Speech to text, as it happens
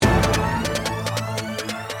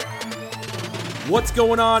What's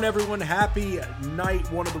going on, everyone? Happy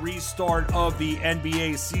night one of the restart of the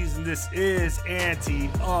NBA season. This is Ante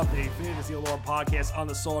of a Fantasy Alarm podcast on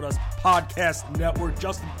the Sawdust Podcast Network.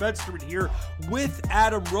 Justin Fensterman here with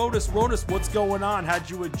Adam Rodas. Rodas, what's going on? How'd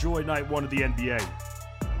you enjoy night one of the NBA?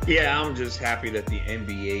 Yeah, I'm just happy that the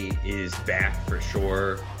NBA is back for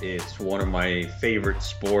sure. It's one of my favorite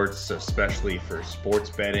sports, especially for sports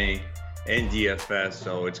betting and DFS,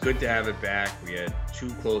 so it's good to have it back. We had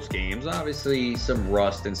two close games, obviously some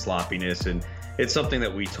rust and sloppiness, and it's something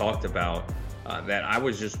that we talked about, that I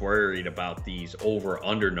was just worried about these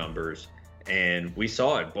over-under numbers, and we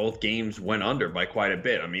saw it. Both games went under by quite a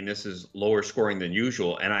bit. I mean, this is lower scoring than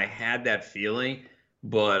usual, and I had that feeling,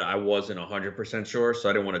 but I wasn't 100% sure,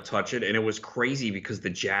 so I didn't want to touch it. And it was crazy because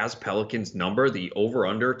the Jazz Pelicans number, the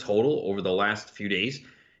over-under total over the last few days,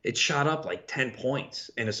 it shot up like 10 points.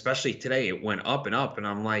 And especially today, it went up and up. And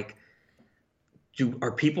I'm like,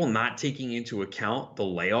 are people not taking into account the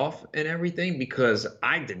layoff and everything? Because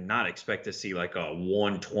I did not expect to see like a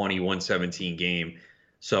 120, 117 game.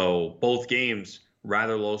 So both games,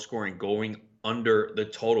 rather low scoring, going under the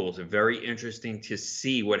totals. Very interesting to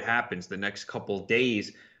see what happens the next couple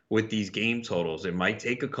days with these game totals. It might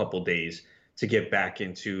take a couple days to get back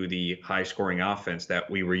into the high scoring offense that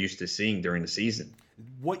we were used to seeing during the season.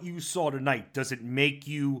 What you saw tonight, does it make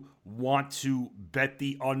you want to bet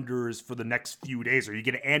the unders for the next few days? Are you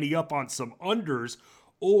going to ante up on some unders,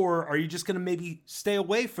 or are you just going to maybe stay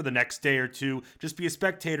away for the next day or two, just be a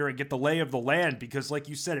spectator and get the lay of the land? Because like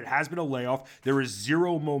you said, it has been a layoff. There is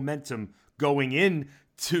zero momentum going in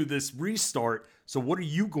to this restart. So what are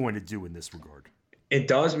you going to do in this regard? It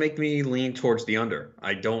does make me lean towards the under.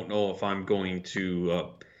 I don't know if I'm going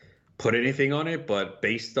to put anything on it, but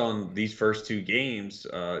based on these first two games,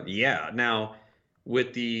 yeah. Now,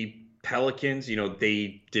 with the Pelicans,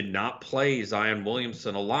 they did not play Zion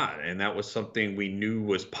Williamson a lot, and that was something we knew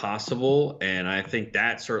was possible, and I think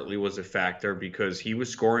that certainly was a factor because he was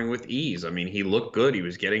scoring with ease. I mean, he looked good. He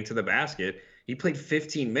was getting to the basket. He played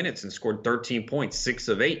 15 minutes and scored 13 points, 6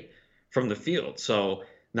 of 8 from the field. So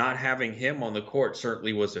not having him on the court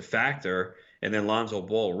certainly was a factor. And then Lonzo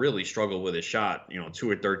Ball really struggled with his shot,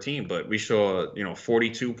 2 of 13. But we saw,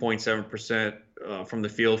 42.7% from the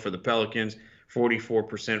field for the Pelicans,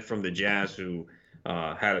 44% from the Jazz, who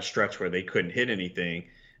had a stretch where they couldn't hit anything.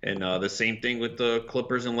 And the same thing with the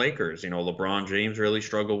Clippers and Lakers. LeBron James really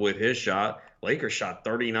struggled with his shot. Lakers shot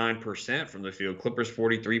 39% from the field. Clippers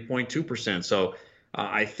 43.2%. So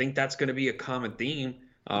I think that's going to be a common theme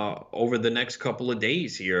over the next couple of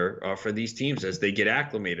days here for these teams as they get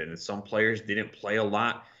acclimated. And some players didn't play a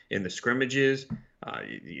lot in the scrimmages,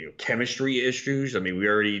 chemistry issues. I mean, we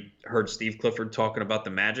already heard Steve Clifford talking about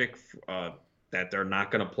the Magic, that they're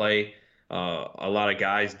not going to play a lot of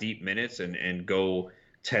guys deep minutes and go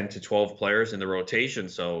 10 to 12 players in the rotation.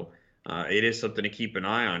 So it is something to keep an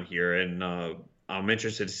eye on here. And I'm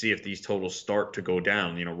interested to see if these totals start to go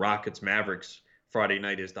down. Rockets, Mavericks, Friday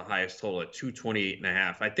night is the highest total at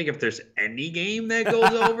 228.5. I think if there's any game that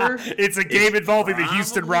goes over, it's a game involving the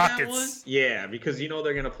Houston Rockets. Yeah, because they're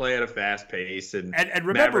going to play at a fast pace. And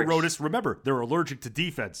remember, Rodas, they're allergic to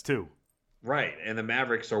defense too. Right, and the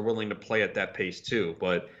Mavericks are willing to play at that pace too.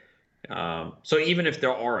 But so even if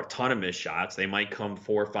there are a ton of missed shots, they might come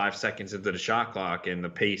 4 or 5 seconds into the shot clock, and the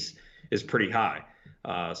pace is pretty high.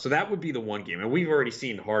 So that would be the one game. And we've already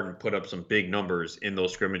seen Harden put up some big numbers in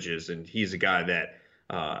those scrimmages, and he's a guy that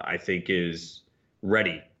I think is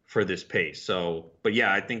ready for this pace. So, but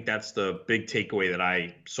yeah, I think that's the big takeaway that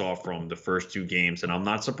I saw from the first two games, and I'm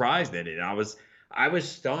not surprised at it. I was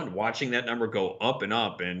stunned watching that number go up and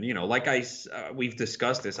up. And, like we've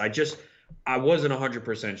discussed this, I wasn't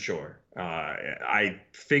 100% sure. I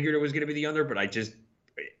figured it was going to be the under, but I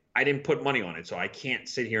didn't put money on it, so I can't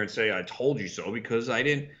sit here and say I told you so because I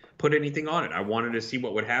didn't put anything on it. I wanted to see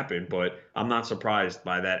what would happen, but I'm not surprised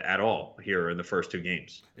by that at all here in the first two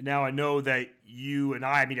games. Now, I know that you and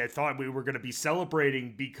I thought we were going to be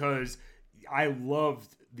celebrating because I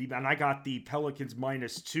loved and I got the Pelicans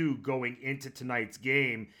 -2 going into tonight's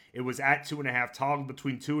game. It was at 2.5, toggled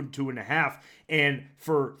between 2 and 2.5. And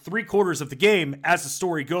for 3/4 of the game, as the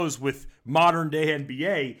story goes with modern day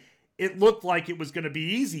NBA, it looked like it was going to be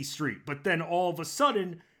easy street. But then all of a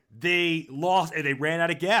sudden, they lost and they ran out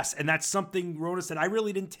of gas. And that's something, Rona, said I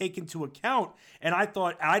really didn't take into account. And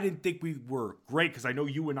I didn't think we were great because I know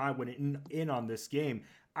you and I went in on this game.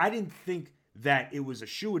 I didn't think that it was a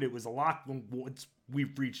shoot. It was a lock once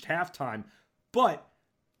we've reached halftime. But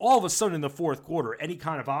all of a sudden in the fourth quarter, any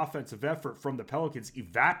kind of offensive effort from the Pelicans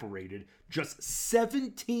evaporated. Just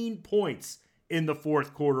 17 points in the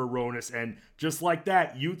fourth quarter, Ronis. And just like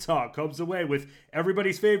that, Utah comes away with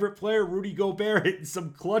everybody's favorite player, Rudy Gobert, hitting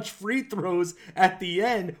some clutch free throws at the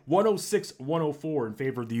end, 106-104 in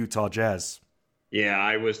favor of the Utah Jazz. Yeah,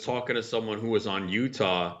 I was talking to someone who was on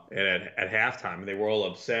Utah at halftime, and they were all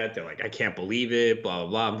upset. They're like, I can't believe it, blah, blah,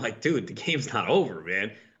 blah. I'm like, dude, the game's not over,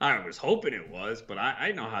 man. I was hoping it was, but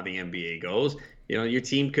I know how the NBA goes. Your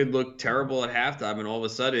team could look terrible at halftime, and all of a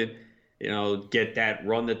sudden, get that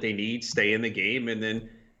run that they need, stay in the game, and then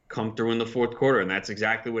come through in the fourth quarter. And that's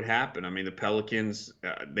exactly what happened. I mean, the Pelicans,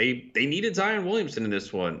 they needed Zion Williamson in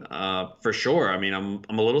this one, for sure. I mean, I'm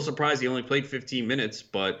a little surprised he only played 15 minutes,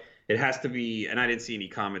 but it has to be, and I didn't see any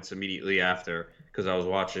comments immediately after because I was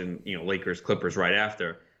watching, Lakers Clippers right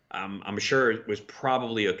after. I'm sure it was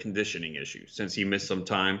probably a conditioning issue since he missed some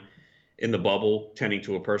time in the bubble, tending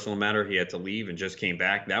to a personal matter. He had to leave and just came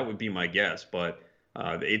back. That would be my guess, but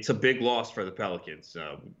it's a big loss for the Pelicans.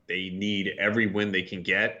 They need every win they can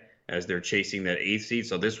get as they're chasing that 8th seed.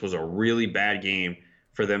 So this was a really bad game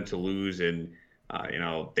for them to lose, and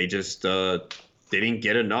they just they didn't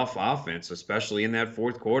get enough offense, especially in that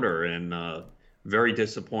fourth quarter, and very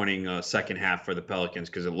disappointing second half for the Pelicans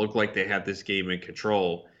because it looked like they had this game in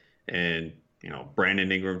control. And,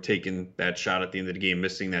 Brandon Ingram taking that shot at the end of the game,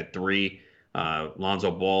 missing that 3,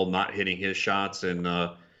 Lonzo Ball not hitting his shots, and,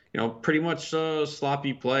 pretty much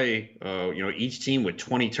sloppy play, each team with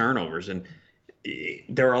 20 turnovers. And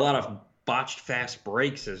there are a lot of botched fast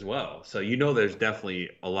breaks as well. So, there's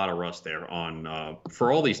definitely a lot of rust there on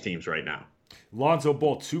for all these teams right now. Lonzo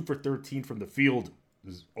Ball, 2 for 13 from the field,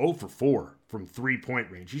 is 0 for 4 from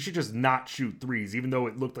three-point range. He should just not shoot threes, even though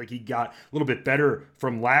it looked like he got a little bit better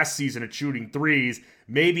from last season at shooting threes.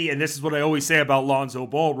 Maybe, and this is what I always say about Lonzo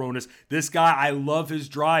Ball, Ronis, this guy, I love his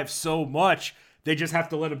drive so much. They just have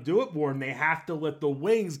to let him do it more, and they have to let the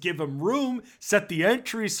wings give him room, set the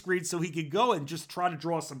entry screen so he can go and just try to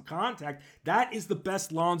draw some contact. That is the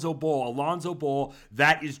best Lonzo Ball, a Lonzo Ball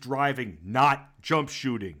that is driving, not jump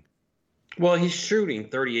shooting. Well, he's shooting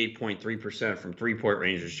 38.3% from three-point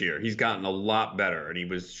range this year. He's gotten a lot better, and he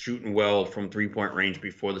was shooting well from three-point range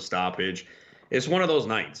before the stoppage. It's one of those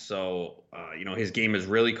nights. So, his game has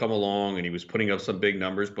really come along, and he was putting up some big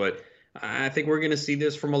numbers. But I think we're going to see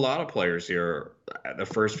this from a lot of players here the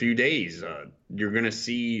first few days. You're going to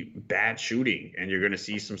see bad shooting, and you're going to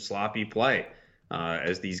see some sloppy play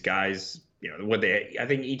as these guys, I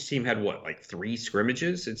think each team had, 3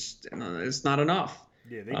 scrimmages? It's not enough.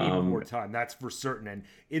 Yeah, they need more time. That's for certain. And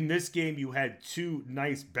in this game, you had 2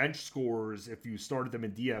 nice bench scorers if you started them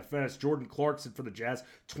in DFS. Jordan Clarkson for the Jazz,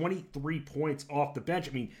 23 points off the bench.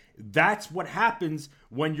 I mean, that's what happens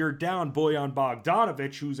when you're down Bojan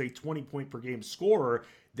Bogdanovic, who's a 20-point-per-game scorer.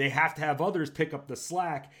 They have to have others pick up the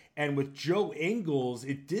slack. And with Joe Ingles,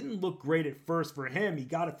 it didn't look great at first for him. He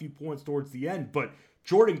got a few points towards the end. But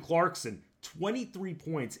Jordan Clarkson, 23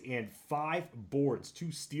 points and 5 boards,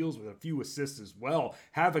 2 steals with a few assists as well.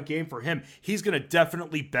 Have a game for him. He's going to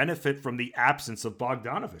definitely benefit from the absence of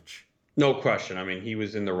Bogdanovic. No question. I mean, he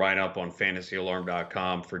was in the write-up on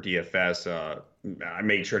fantasyalarm.com for DFS. I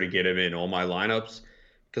made sure to get him in all my lineups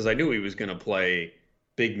because I knew he was going to play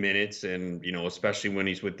big minutes and, especially when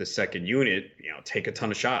he's with the second unit, take a ton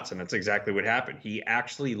of shots. And that's exactly what happened. He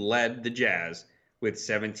actually led the Jazz with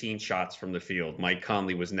 17 shots from the field. Mike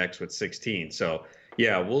Conley was next with 16. So,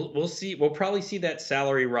 yeah, we'll see. We'll probably see that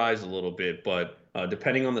salary rise a little bit, but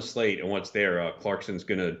depending on the slate and what's there, Clarkson's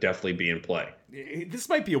going to definitely be in play. This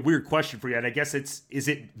might be a weird question for you, and I guess is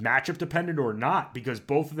it matchup dependent or not? Because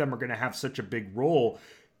both of them are going to have such a big role,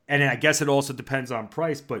 and I guess it also depends on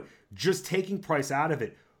price. But just taking price out of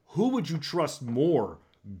it, who would you trust more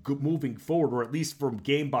moving forward, or at least from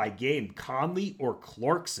game by game, Conley or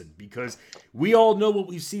Clarkson? Because we all know what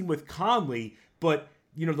we've seen with Conley, but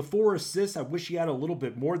the 4 assists, I wish he had a little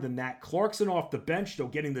bit more than that. Clarkson off the bench, though,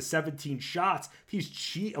 getting the 17 shots, he's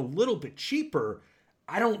a little bit cheaper.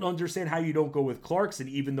 I don't understand how you don't go with Clarkson,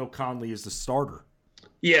 even though Conley is the starter.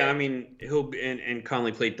 Yeah, I mean, and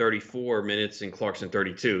Conley played 34 minutes and Clarkson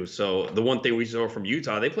 32. So the one thing we saw from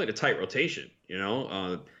Utah, they played a tight rotation,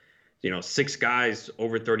 6 guys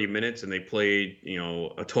over 30 minutes, and they played,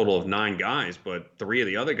 a total of 9 guys, but 3 of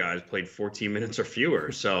the other guys played 14 minutes or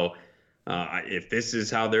fewer. So if this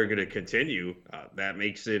is how they're going to continue, that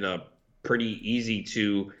makes it pretty easy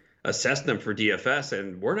to assess them for DFS.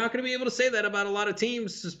 And we're not going to be able to say that about a lot of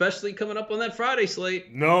teams, especially coming up on that Friday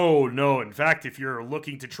slate. No. In fact, if you're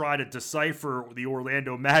looking to try to decipher the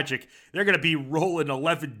Orlando Magic, they're going to be rolling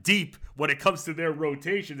 11 deep when it comes to their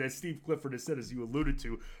rotation, as Steve Clifford has said, as you alluded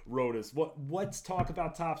to, Rodas. Let's talk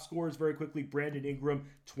about top scorers very quickly. Brandon Ingram,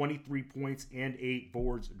 23 points and 8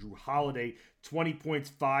 boards. Drew Holiday, 20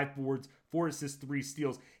 points, 5 boards 4 assists, 3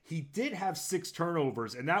 steals. He did have 6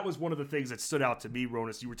 turnovers, and that was one of the things that stood out to me,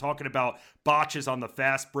 Ronis. You were talking about botches on the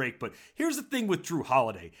fast break, but here's the thing with Jrue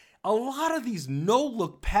Holiday. A lot of these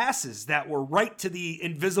no-look passes that were right to the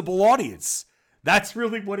invisible audience. That's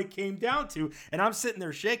really what it came down to. And I'm sitting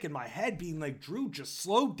there shaking my head being like, Jrue, just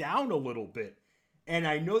slow down a little bit. And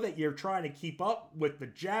I know that you're trying to keep up with the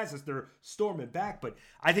Jazz as they're storming back, but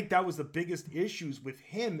I think that was the biggest issues with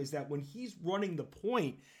him is that when he's running the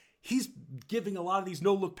point, he's giving a lot of these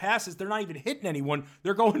no-look passes. They're not even hitting anyone.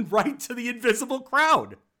 They're going right to the invisible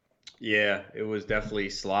crowd. Yeah, it was definitely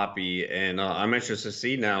sloppy. And I'm interested to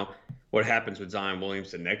see now what happens with Zion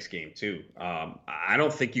Williamson next game, too. I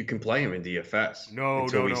don't think you can play him in DFS. No.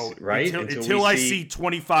 Right? Until I see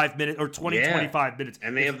 25 minutes or 25 minutes.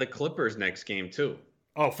 And they have the Clippers next game, too.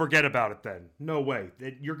 Oh, forget about it then. No way.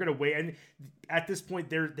 You're going to wait. And at this point,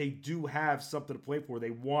 they do have something to play for.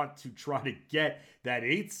 They want to try to get that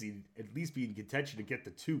 8th seed, at least be in contention to get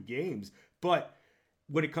the 2 games. But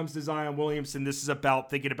when it comes to Zion Williamson, this is about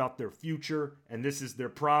thinking about their future, and this is their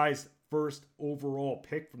prize first overall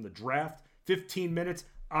pick from the draft. 15 minutes.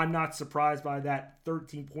 I'm not surprised by that.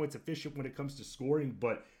 13 points efficient when it comes to scoring,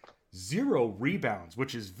 but 0 rebounds,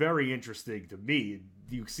 which is very interesting to me.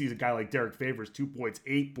 You see a guy like Derek Favors, 2 points,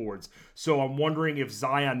 8 boards. So I'm wondering if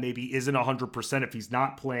Zion maybe isn't 100% if he's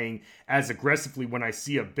not playing as aggressively when I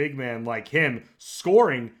see a big man like him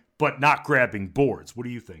scoring but not grabbing boards. What do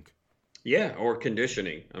you think? Yeah, or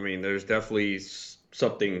conditioning. I mean, there's definitely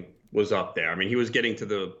something was up there. I mean, he was getting to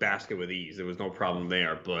the basket with ease. There was no problem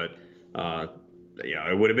there. But,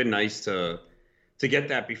 it would have been nice to get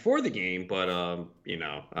that before the game. But,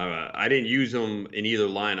 I didn't use him in either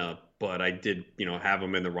lineup. But I did, have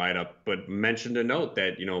him in the write-up. But mentioned a note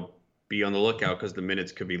that, be on the lookout because the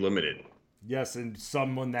minutes could be limited. Yes, and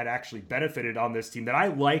someone that actually benefited on this team that I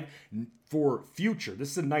like for future. This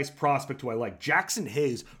is a nice prospect who I like. Jackson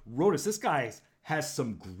Hayes. Rotis, this guy has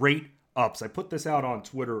some great ups. I put this out on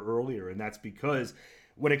Twitter earlier, and that's because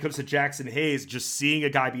when it comes to Jackson Hayes, just seeing a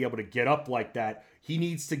guy be able to get up like that, he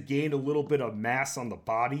needs to gain a little bit of mass on the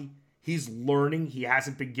body. He's learning. He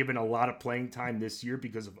hasn't been given a lot of playing time this year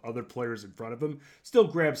because of other players in front of him. Still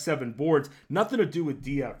grabbed 7 boards. Nothing to do with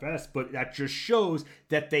DFS, but that just shows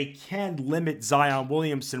that they can limit Zion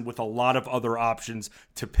Williamson with a lot of other options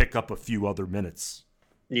to pick up a few other minutes.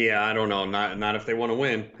 Yeah, I don't know. Not if they want to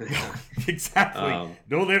win. Exactly.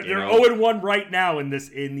 No, they're 0-1 right now in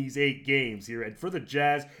these 8 games here. And for the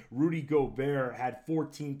Jazz, Rudy Gobert had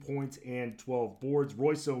 14 points and 12 boards.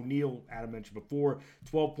 Royce O'Neal, Adam mentioned before,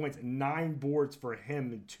 12 points, 9 boards for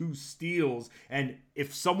him and 2 steals. And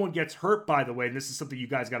if someone gets hurt, by the way, and this is something you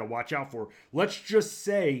guys got to watch out for, let's just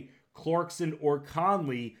say Clarkson or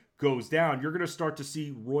Conley goes down, you're going to start to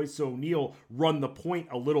see Royce O'Neal run the point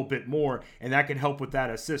a little bit more, and that can help with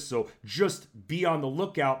that assist. So just be on the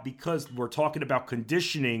lookout because we're talking about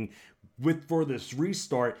conditioning for this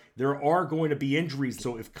restart. There are going to be injuries.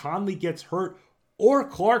 So if Conley gets hurt or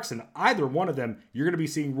Clarkson, either one of them, you're going to be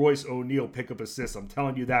seeing Royce O'Neal pick up assists. I'm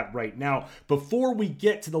telling you that right now. Before we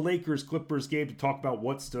get to the Lakers-Clippers game to talk about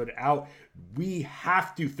what stood out, we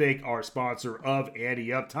have to thank our sponsor of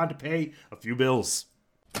Ante Up. Time to pay a few bills.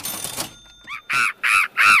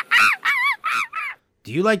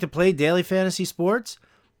 Do you like to play daily fantasy sports?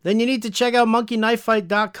 Then you need to check out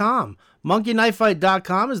monkeyknifefight.com.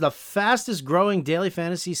 monkeyknifefight.com is the fastest growing daily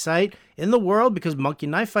fantasy site in the world because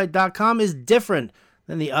monkeyknifefight.com is different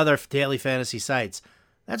than the other daily fantasy sites.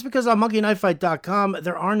 That's because on monkeyknifefight.com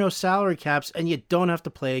there are no salary caps and you don't have to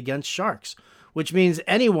play against sharks, which means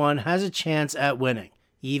anyone has a chance at winning.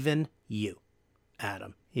 Even you,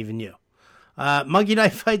 Adam, even you.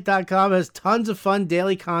 monkeyknifefight.com has tons of fun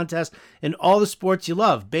daily contests in all the sports you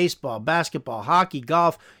love. Baseball, basketball, hockey,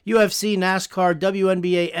 golf, UFC, NASCAR,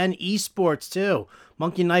 WNBA, and esports too.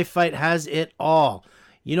 Monkey Knife Fight has it all.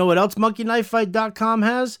 You know what else monkeyknifefight.com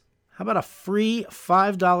has? How about a free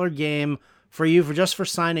 $5 game for you for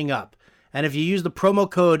signing up? And if you use the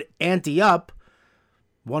promo code ANTEUP,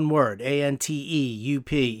 one word,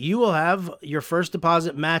 ANTEUP, you will have your first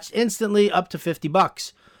deposit matched instantly up to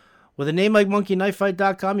 $50. With a name like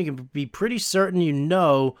monkeyknifefight.com, you can be pretty certain you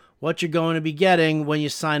know what you're going to be getting when you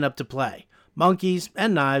sign up to play. Monkeys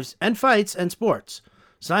and knives and fights and sports.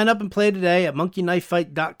 Sign up and play today at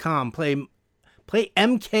monkeyknifefight.com. Play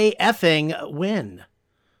MKFing win.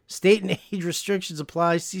 State and age restrictions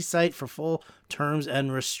apply. See site for full terms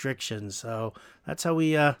and restrictions. So that's how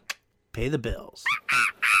we pay the bills.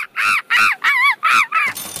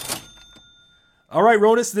 All right,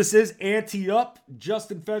 Ronis, this is Ante Up.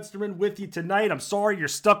 Justin Fensterman with you tonight. I'm sorry you're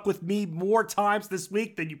stuck with me more times this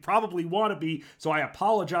week than you probably want to be, so I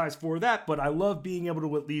apologize for that, but I love being able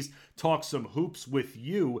to at least talk some hoops with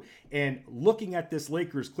you. And looking at this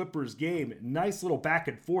Lakers-Clippers game, nice little back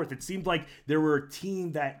and forth. It seemed like there were a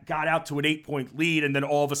team that got out to an 8-point lead, and then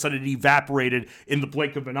all of a sudden it evaporated in the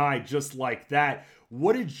blink of an eye just like that.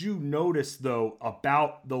 What did you notice, though,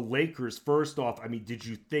 about the Lakers? First off, I mean, did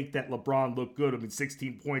you think that LeBron looked good? I mean,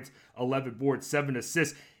 16 points, 11 boards, 7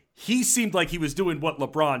 assists. He seemed like he was doing what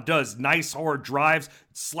LeBron does. Nice, hard drives,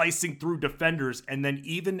 slicing through defenders. And then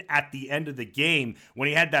even at the end of the game, when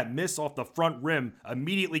he had that miss off the front rim,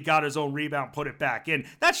 immediately got his own rebound, put it back in.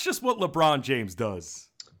 That's just what LeBron James does.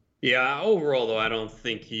 Yeah, overall, though, I don't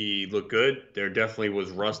think he looked good. There definitely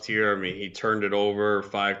was rust here. I mean, he turned it over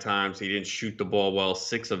 5 times. He didn't shoot the ball well.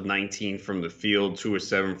 6 of 19 from the field, 2 of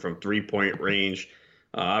 7 from three-point range.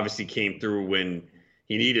 Obviously came through when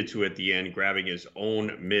he needed to at the end, grabbing his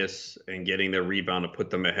own miss and getting the rebound to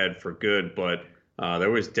put them ahead for good. But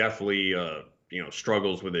there was definitely,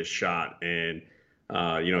 struggles with his shot. And,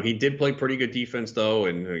 he did play pretty good defense, though,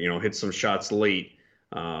 and, hit some shots late.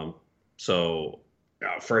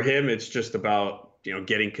 For him, it's just about,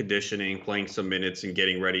 getting conditioning, playing some minutes, and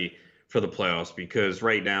getting ready for the playoffs. Because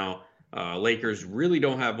right now, Lakers really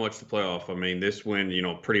don't have much to play off. I mean, this win,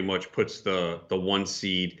 pretty much puts the 1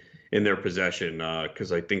 seed in their possession.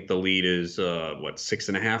 Because I think the lead is,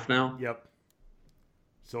 6.5 now? Yep.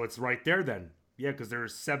 So it's right there then. Yeah, because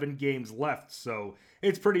there's 7 games left. So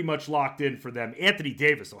it's pretty much locked in for them. Anthony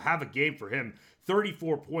Davis will have a game for him.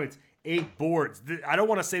 34 points. 8 boards. I don't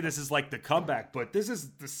want to say this is like the comeback, but this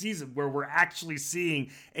is the season where we're actually seeing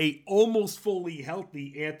a almost fully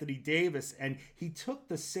healthy Anthony Davis, and he took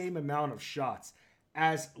the same amount of shots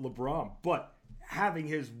as LeBron, but having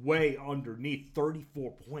his way underneath.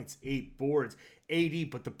 34 points, 8 boards, 80.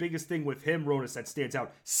 But the biggest thing with him, Ronis, that stands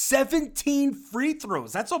out, 17 free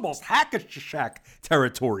throws. That's almost Hack-a-Shaq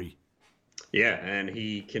territory. Yeah, and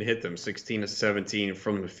he can hit them 16 to 17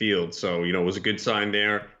 from the field. So, it was a good sign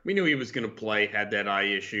there. We knew he was going to play, had that eye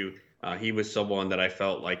issue. He was someone that I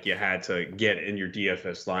felt like you had to get in your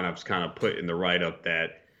DFS lineups, kind of put in the write-up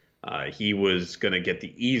that he was going to get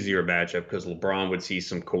the easier matchup because LeBron would see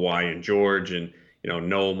some Kawhi and George and,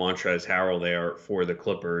 no Montrezl Harrell there for the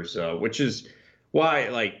Clippers, which is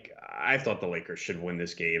why, I thought the Lakers should win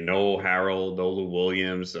this game. No Harrell, no Lou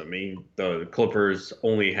Williams. I mean, the Clippers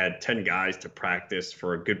only had 10 guys to practice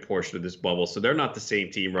for a good portion of this bubble, so they're not the same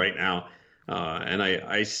team right now. And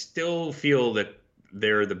I still feel that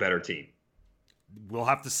they're the better team. We'll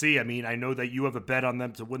have to see. I mean, I know that you have a bet on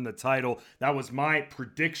them to win the title. That was my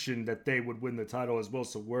prediction that they would win the title as well,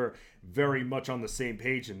 so we're very much on the same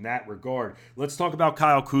page in that regard. Let's talk about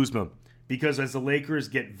Kyle Kuzma. Because as the Lakers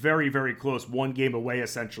get very, very close, 1 game away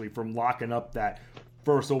essentially from locking up that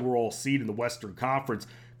first overall seed in the Western Conference,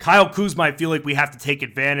 Kyle Kuzma, I feel like we have to take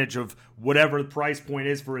advantage of whatever the price point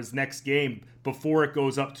is for his next game before it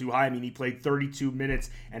goes up too high. I mean, he played 32 minutes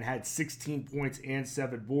and had 16 points and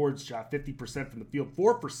 7 boards, shot 50% from the field,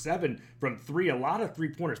 4 for 7 from 3, a lot of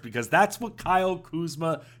 3-pointers, because that's what Kyle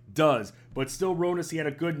Kuzma does. But still, Ronis, he had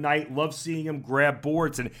a good night. Love seeing him grab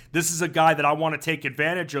boards, and this is a guy that I want to take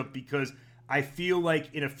advantage of because I feel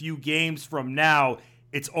like in a few games from now,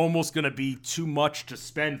 it's almost going to be too much to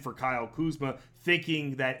spend for Kyle Kuzma,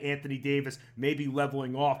 thinking that Anthony Davis may be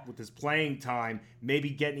leveling off with his playing time, maybe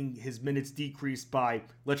getting his minutes decreased by,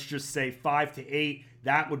 let's just say, 5 to 8.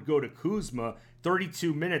 That would go to Kuzma.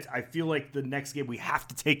 32 minutes, I feel like the next game we have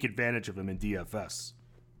to take advantage of him in DFS.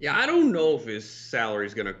 Yeah, I don't know if his salary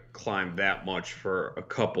is going to climb that much for a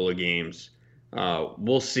couple of games.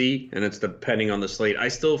 We'll see, and it's depending on the slate. I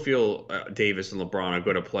still feel Davis and LeBron are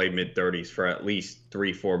going to play mid-30s for at least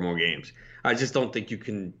 3-4 more games. I just don't think you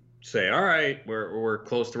can say, all right, we're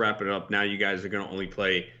close to wrapping it up. Now you guys are going to only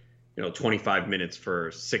play, 25 minutes for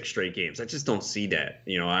 6 straight games. I just don't see that.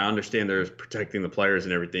 I understand they're protecting the players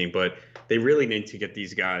and everything, but they really need to get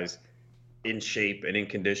these guys in shape and in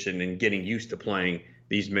condition and getting used to playing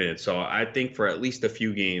these minutes. So I think for at least a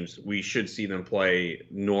few games, we should see them play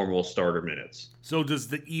normal starter minutes. So does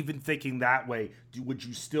the even thinking that way, would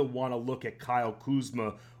you still want to look at Kyle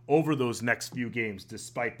Kuzma over those next few games,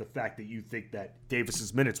 despite the fact that you think that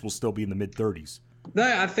Davis's minutes will still be in the mid-30s? No,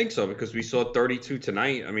 I think so, because we saw 32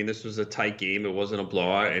 tonight. I mean, this was a tight game. It wasn't a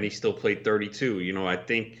blowout, and he still played 32. I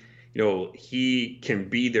think, he can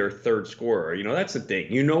be their third scorer. That's the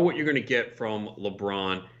thing. You know what you're going to get from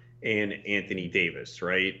LeBron and Anthony Davis,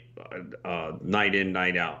 right? Night in,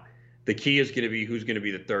 night out. The key is going to be who's going to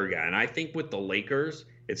be the third guy. And I think with the Lakers,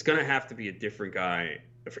 it's going to have to be a different guy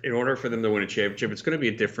in order for them to win a championship, it's going to be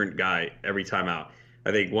a different guy every time out.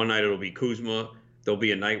 I think one night it'll be Kuzma. There'll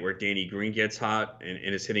be a night where Danny Green gets hot and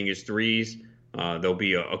is hitting his threes. There'll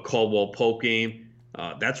be a Caldwell Pope game.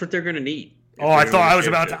 That's what they're going to need. Oh, I thought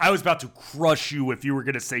I was about to crush you if you were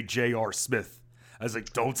going to say J.R. Smith. I was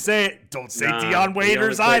like, don't say it. Don't say Dion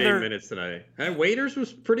Waiters either. 8 minutes tonight. And Waiters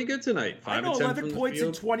was pretty good tonight. 5 and 10 11 points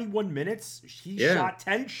in 21 minutes. He shot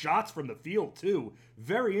 10 shots from the field, too.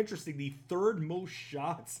 Very interesting. The third most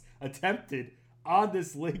shots attempted on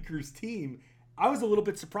this Lakers team. I was a little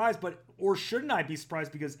bit surprised, or shouldn't I be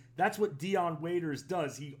surprised? Because that's what Dion Waiters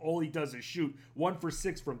does. All he does is shoot 1 for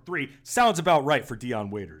 6 from 3. Sounds about right for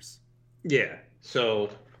Dion Waiters. Yeah.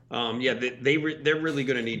 So, they're really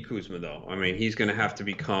going to need Kuzma, though. I mean, he's going to have to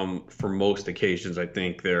become, for most occasions, I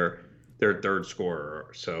think, their third scorer.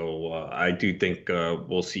 So I do think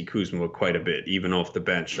we'll see Kuzma quite a bit, even off the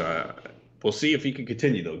bench. We'll see if he can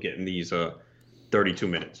continue, though, getting these 32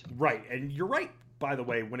 minutes. Right. And you're right. By the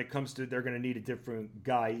way, when it comes to they're going to need a different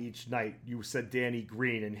guy each night, you said Danny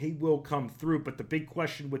Green, and he will come through. But the big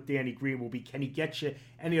question with Danny Green will be, can he get you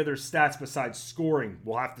any other stats besides scoring?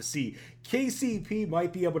 We'll have to see. KCP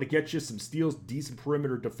might be able to get you some steals, decent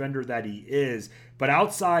perimeter defender that he is. But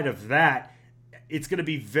outside of that, it's going to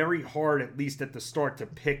be very hard, at least at the start, to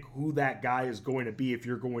pick who that guy is going to be if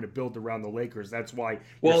you're going to build around the Lakers. That's why.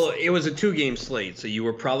 Well, it was a 2-game slate, so you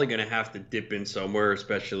were probably going to have to dip in somewhere,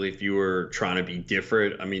 especially if you were trying to be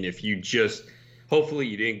different. I mean, if you hopefully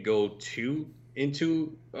you didn't go too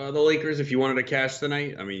into the Lakers if you wanted to cash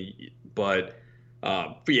tonight. I mean, but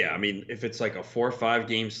yeah, I mean, if it's like a 4 or 5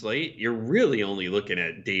 game slate, you're really only looking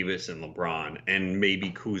at Davis and LeBron and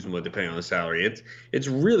maybe Kuzma, depending on the salary. It's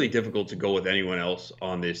really difficult to go with anyone else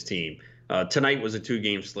on this team. Tonight was a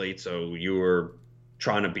 2-game slate, so you were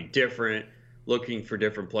trying to be different, looking for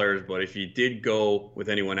different players. But if you did go with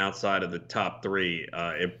anyone outside of the top 3,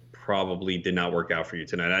 it probably did not work out for you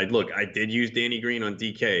tonight. I did use Danny Green on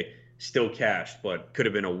DK. Still cashed, but could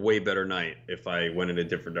have been a way better night if I went in a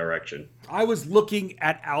different direction. I was looking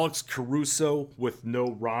at Alex Caruso with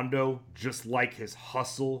no Rondo, just like his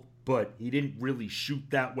hustle, but he didn't really shoot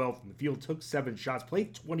that well from the field. Took 7 shots,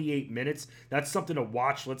 played 28 minutes. That's something to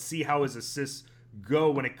watch. Let's see how his assists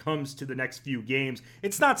go when it comes to the next few games.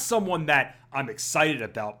 It's not someone that I'm excited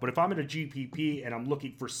about, but if I'm in a GPP and I'm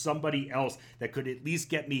looking for somebody else that could at least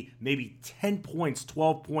get me maybe 10 points,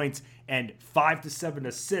 12 points, and 5 to 7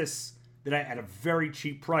 assists that at a very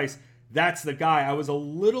cheap price, that's the guy. I was a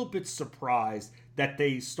little bit surprised that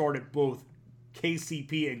they started both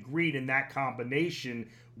KCP and Green in that combination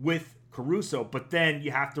with Caruso, but then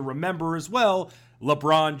you have to remember as well,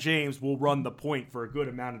 LeBron James will run the point for a good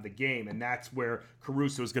amount of the game, and that's where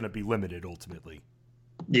Caruso is going to be limited ultimately.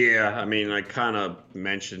 Yeah, I mean, I kind of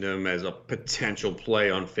mentioned him as a potential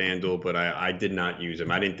play on FanDuel, but I did not use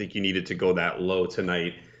him. I didn't think you needed to go that low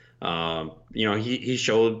tonight. He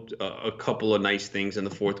showed a couple of nice things in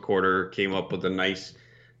the fourth quarter, came up with a nice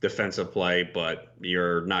defensive play, but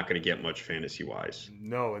you're not going to get much fantasy-wise.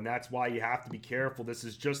 No, and that's why you have to be careful. This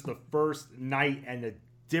is just the first night and a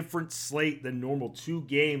different slate than normal 2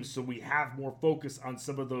 games, so we have more focus on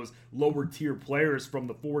some of those lower tier players from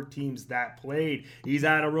the 4 teams that played. He's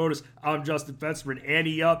Adam Rodas. I'm Justin Fensterman.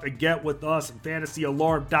 Ante up and get with us at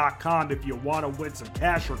fantasyalarm.com if you want to win some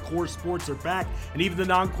cash. Our core sports are back, and even the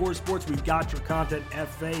non-core sports, we've got your content.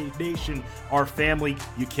 FA Nation, our family.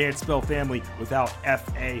 You can't spell family without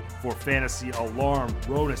FA for Fantasy Alarm.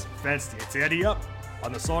 Rodas, Fensty. It's Ante up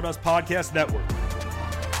on the Sawdust Podcast Network.